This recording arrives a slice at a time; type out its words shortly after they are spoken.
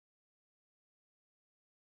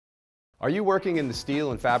Are you working in the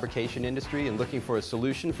steel and fabrication industry and looking for a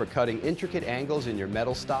solution for cutting intricate angles in your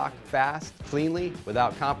metal stock fast, cleanly,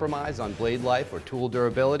 without compromise on blade life or tool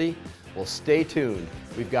durability? Well, stay tuned.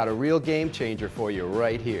 We've got a real game changer for you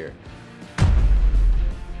right here.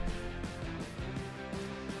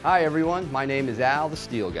 Hi everyone, my name is Al, the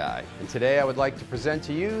Steel Guy, and today I would like to present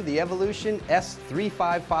to you the Evolution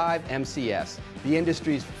S355MCS, the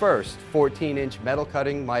industry's first 14-inch metal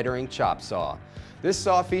cutting mitering chop saw. This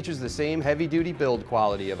saw features the same heavy-duty build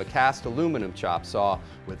quality of a cast aluminum chop saw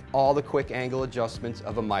with all the quick angle adjustments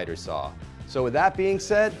of a miter saw. So with that being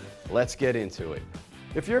said, let's get into it.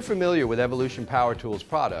 If you're familiar with Evolution Power Tools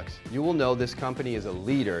products, you will know this company is a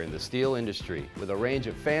leader in the steel industry with a range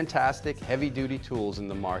of fantastic heavy-duty tools in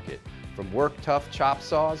the market, from work-tough chop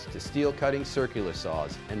saws to steel-cutting circular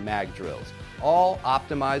saws and mag drills, all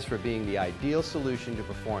optimized for being the ideal solution to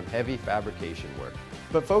perform heavy fabrication work.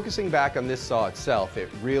 But focusing back on this saw itself, it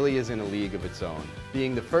really is in a league of its own,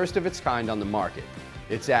 being the first of its kind on the market.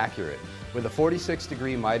 It's accurate. With a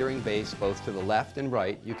 46-degree mitering base both to the left and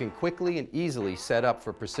right, you can quickly and easily set up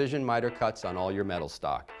for precision miter cuts on all your metal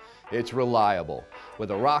stock. It's reliable,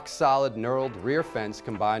 with a rock-solid knurled rear fence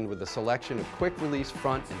combined with a selection of quick-release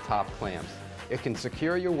front and top clamps. It can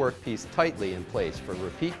secure your workpiece tightly in place for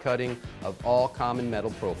repeat cutting of all common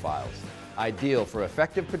metal profiles. Ideal for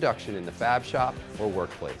effective production in the fab shop or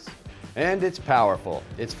workplace. And it's powerful.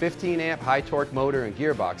 Its 15-amp high-torque motor and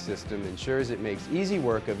gearbox system ensures it makes easy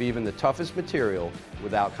work of even the toughest material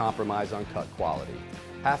without compromise on cut quality.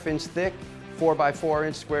 Half-inch thick,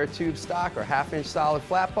 4x4-inch square tube stock, or half-inch solid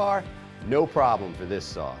flat bar? No problem for this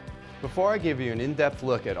saw. Before I give you an in-depth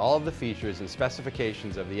look at all of the features and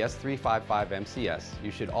specifications of the S355MCS, you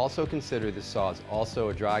should also consider this saw is also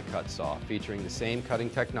a dry cut saw featuring the same cutting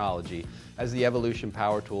technology as the Evolution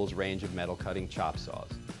Power Tools range of metal cutting chop saws.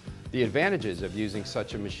 The advantages of using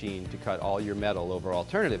such a machine to cut all your metal over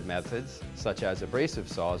alternative methods, such as abrasive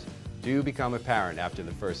saws, do become apparent after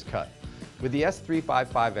the first cut. With the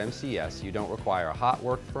S355MCS, you don't require a hot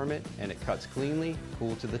work permit and it cuts cleanly,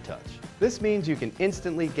 cool to the touch. This means you can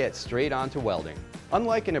instantly get straight onto welding.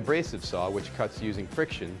 Unlike an abrasive saw, which cuts using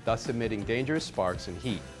friction, thus emitting dangerous sparks and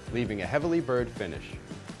heat, leaving a heavily burred finish.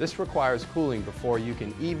 This requires cooling before you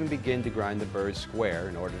can even begin to grind the burrs square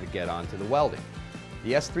in order to get onto the welding.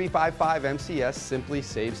 The S355MCS simply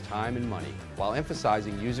saves time and money, while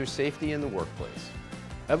emphasizing user safety in the workplace.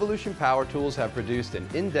 Evolution Power Tools have produced an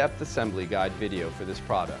in-depth assembly guide video for this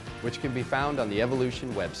product, which can be found on the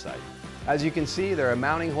Evolution website. As you can see, there are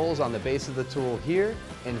mounting holes on the base of the tool here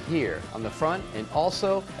and here, on the front and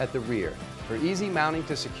also at the rear, for easy mounting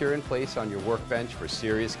to secure in place on your workbench for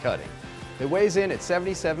serious cutting. It weighs in at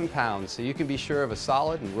 77 pounds, so you can be sure of a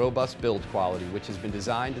solid and robust build quality which has been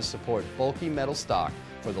designed to support bulky metal stock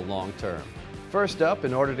for the long term. First up,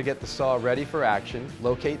 in order to get the saw ready for action,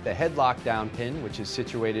 locate the head lockdown pin, which is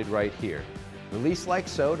situated right here. Release like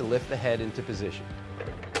so to lift the head into position.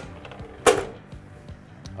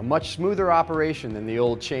 A much smoother operation than the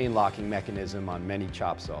old chain locking mechanism on many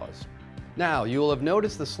chop saws. Now, you will have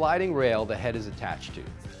noticed the sliding rail the head is attached to.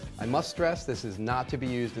 I must stress this is not to be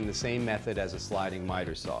used in the same method as a sliding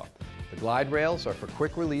miter saw. The glide rails are for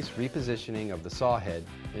quick release repositioning of the saw head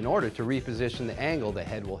in order to reposition the angle the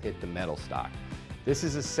head will hit the metal stock. This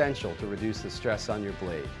is essential to reduce the stress on your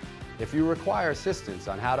blade. If you require assistance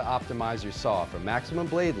on how to optimize your saw for maximum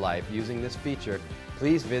blade life using this feature,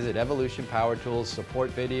 please visit Evolution Power Tools support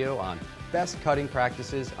video on Best Cutting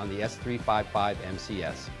Practices on the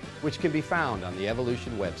S355MCS, which can be found on the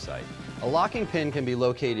Evolution website. A locking pin can be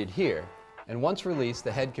located here, and once released,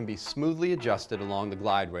 the head can be smoothly adjusted along the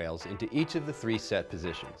glide rails into each of the 3 set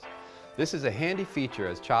positions. This is a handy feature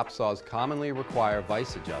as chop saws commonly require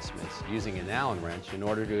vise adjustments using an Allen wrench in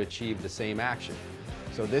order to achieve the same action.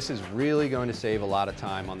 So this is really going to save a lot of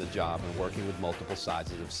time on the job when working with multiple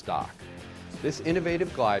sizes of stock. This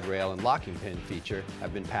innovative glide rail and locking pin feature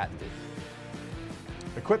have been patented.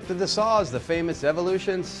 Equipped with the saw is the famous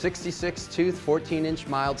Evolution 66-tooth 14-inch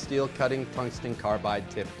mild steel cutting tungsten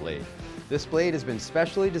carbide tip blade. This blade has been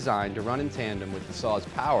specially designed to run in tandem with the saw's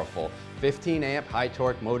powerful 15-amp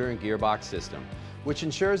high-torque motor and gearbox system, which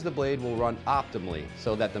ensures the blade will run optimally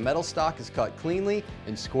so that the metal stock is cut cleanly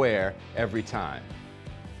and square every time.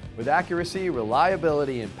 With accuracy,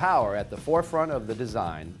 reliability, and power at the forefront of the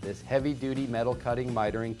design, this heavy-duty metal cutting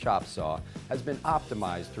mitering chop saw has been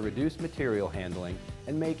optimized to reduce material handling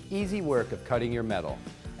and make easy work of cutting your metal.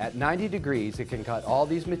 At 90 degrees, it can cut all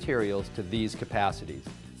these materials to these capacities,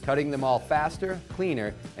 cutting them all faster,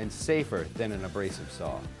 cleaner, and safer than an abrasive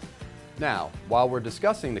saw. Now, while we're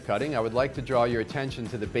discussing the cutting, I would like to draw your attention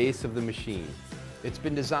to the base of the machine. It's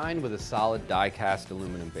been designed with a solid die-cast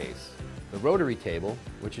aluminum base. The rotary table,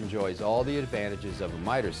 which enjoys all the advantages of a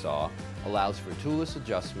miter saw, allows for toolless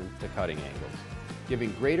adjustment to cutting angles,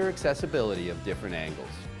 giving greater accessibility of different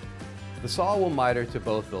angles. The saw will miter to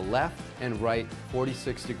both the left and right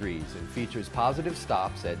 46 degrees and features positive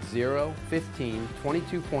stops at 0, 15,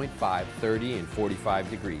 22.5, 30, and 45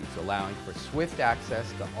 degrees, allowing for swift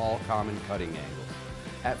access to all common cutting angles.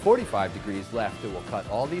 At 45 degrees left, it will cut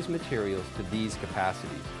all these materials to these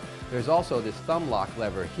capacities. There's also this thumb lock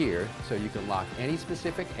lever here, so you can lock any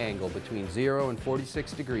specific angle between 0 and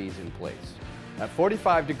 46 degrees in place. At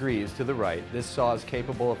 45 degrees to the right, this saw is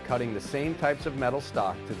capable of cutting the same types of metal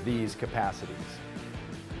stock to these capacities.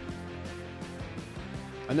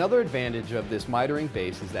 Another advantage of this mitering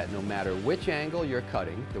base is that no matter which angle you're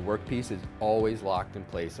cutting, the workpiece is always locked in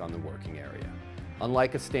place on the working area.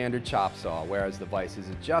 Unlike a standard chop saw, where as the vise is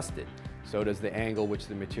adjusted, so does the angle which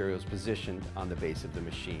the material is positioned on the base of the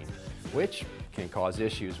machine, which can cause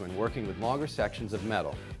issues when working with longer sections of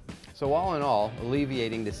metal. So all in all,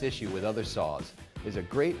 alleviating this issue with other saws is a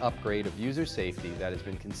great upgrade of user safety that has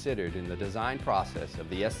been considered in the design process of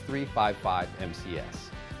the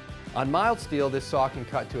S355MCS. On mild steel, this saw can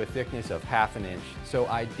cut to a thickness of ½ inch, so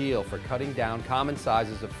ideal for cutting down common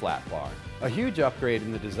sizes of flat bar. A huge upgrade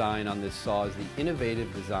in the design on this saw is the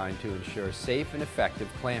innovative design to ensure safe and effective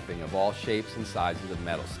clamping of all shapes and sizes of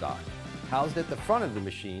metal stock. Housed at the front of the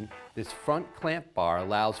machine, this front clamp bar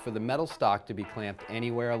allows for the metal stock to be clamped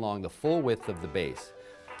anywhere along the full width of the base.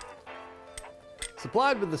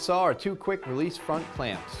 Supplied with the saw are two quick release front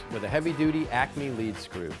clamps with a heavy-duty Acme lead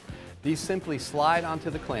screw. These simply slide onto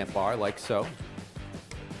the clamp bar like so,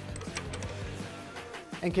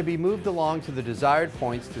 and can be moved along to the desired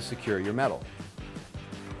points to secure your metal.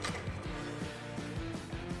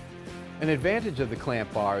 An advantage of the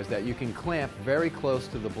clamp bar is that you can clamp very close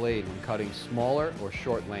to the blade when cutting smaller or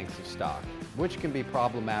short lengths of stock, which can be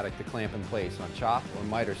problematic to clamp in place on chop or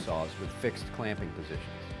miter saws with fixed clamping positions.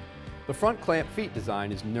 The front clamp feet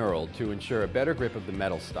design is knurled to ensure a better grip of the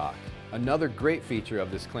metal stock. Another great feature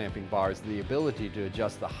of this clamping bar is the ability to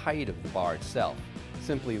adjust the height of the bar itself.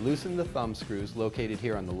 Simply loosen the thumb screws located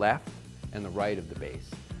here on the left and the right of the base,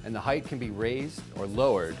 and the height can be raised or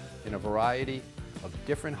lowered in a variety of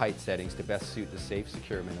different height settings to best suit the safe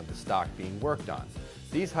securement of the stock being worked on.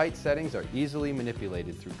 These height settings are easily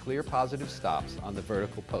manipulated through clear positive stops on the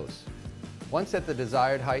vertical posts. Once at the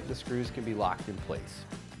desired height, the screws can be locked in place.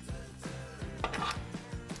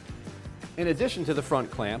 In addition to the front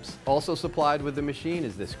clamps, also supplied with the machine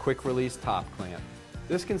is this quick release top clamp.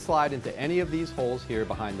 This can slide into any of these holes here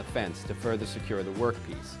behind the fence to further secure the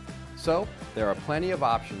workpiece. So, there are plenty of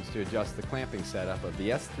options to adjust the clamping setup of the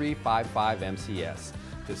S355MCS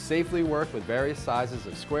to safely work with various sizes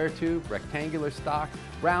of square tube, rectangular stock,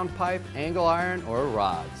 round pipe, angle iron, or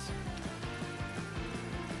rods.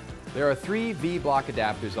 There are 3 V-block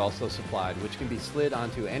adapters also supplied, which can be slid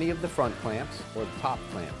onto any of the front clamps or the top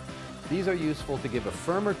clamp. These are useful to give a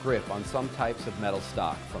firmer grip on some types of metal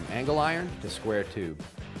stock, from angle iron to square tube.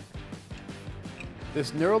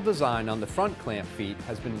 This knurled design on the front clamp feet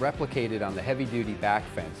has been replicated on the heavy-duty back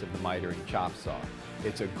fence of the mitering chop saw.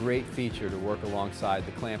 It's a great feature to work alongside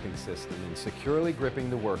the clamping system in securely gripping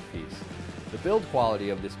the workpiece. The build quality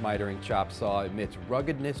of this mitering chop saw emits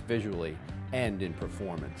ruggedness visually and in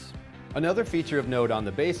performance. Another feature of note on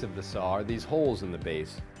the base of the saw are these holes in the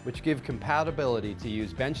base, which give compatibility to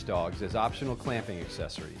use bench dogs as optional clamping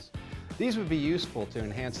accessories. These would be useful to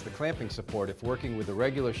enhance the clamping support if working with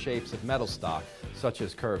irregular shapes of metal stock, such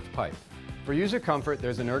as curved pipe. For user comfort,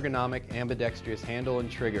 there's an ergonomic ambidextrous handle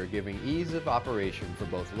and trigger giving ease of operation for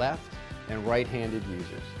both left and right-handed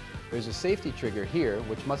users. There's a safety trigger here,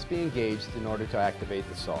 which must be engaged in order to activate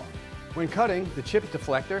the saw. When cutting, the chip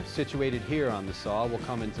deflector, situated here on the saw, will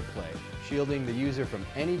come into play, shielding the user from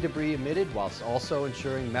any debris emitted whilst also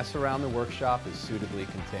ensuring mess around the workshop is suitably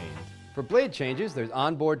contained. For blade changes, there's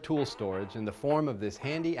onboard tool storage in the form of this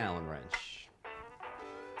handy Allen wrench.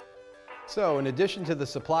 So, in addition to the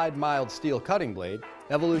supplied mild steel cutting blade,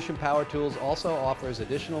 Evolution Power Tools also offers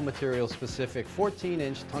additional material-specific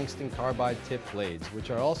 14-inch tungsten carbide tip blades,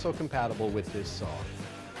 which are also compatible with this saw.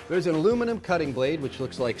 There's an aluminum cutting blade which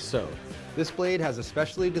looks like so. This blade has a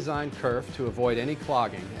specially designed kerf to avoid any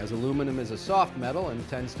clogging, as aluminum is a soft metal and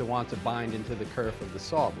tends to want to bind into the kerf of the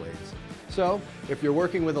saw blades. So, if you're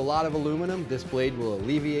working with a lot of aluminum, this blade will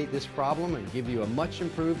alleviate this problem and give you a much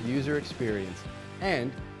improved user experience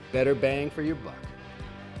and better bang for your buck.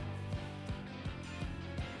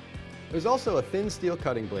 There's also a thin steel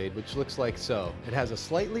cutting blade which looks like so. It has a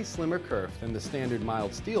slightly slimmer kerf than the standard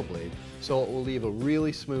mild steel blade, so it will leave a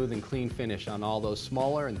really smooth and clean finish on all those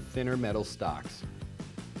smaller and thinner metal stocks.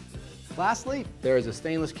 Lastly, there is a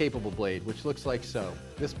stainless capable blade, which looks like so.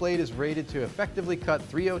 This blade is rated to effectively cut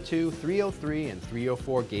 302, 303, and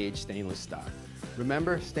 304 gauge stainless stock.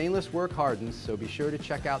 Remember, stainless work hardens, so be sure to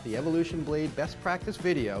check out the Evolution Blade Best Practice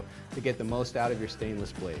video to get the most out of your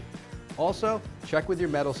stainless blade. Also, check with your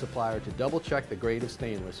metal supplier to double check the grade of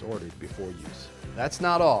stainless ordered before use. That's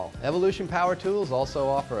not all. Evolution Power Tools also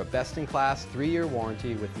offer a best-in-class 3-year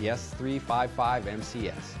warranty with the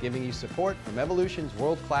S355MCS, giving you support from Evolution's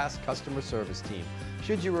world-class customer service team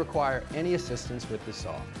should you require any assistance with the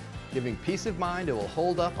saw. Giving peace of mind it will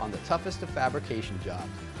hold up on the toughest of fabrication jobs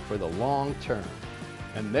for the long term.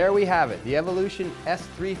 And there we have it, the Evolution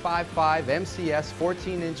S355MCS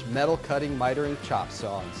 14-inch metal cutting mitering chop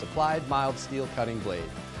saw and supplied mild steel cutting blade.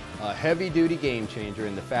 A heavy-duty game changer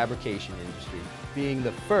in the fabrication industry, being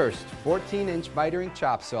the first 14-inch mitering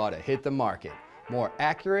chop saw to hit the market. More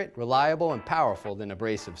accurate, reliable, and powerful than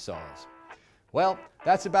abrasive saws. Well,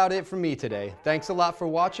 that's about it from me today. Thanks a lot for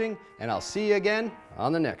watching, and I'll see you again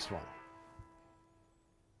on the next one.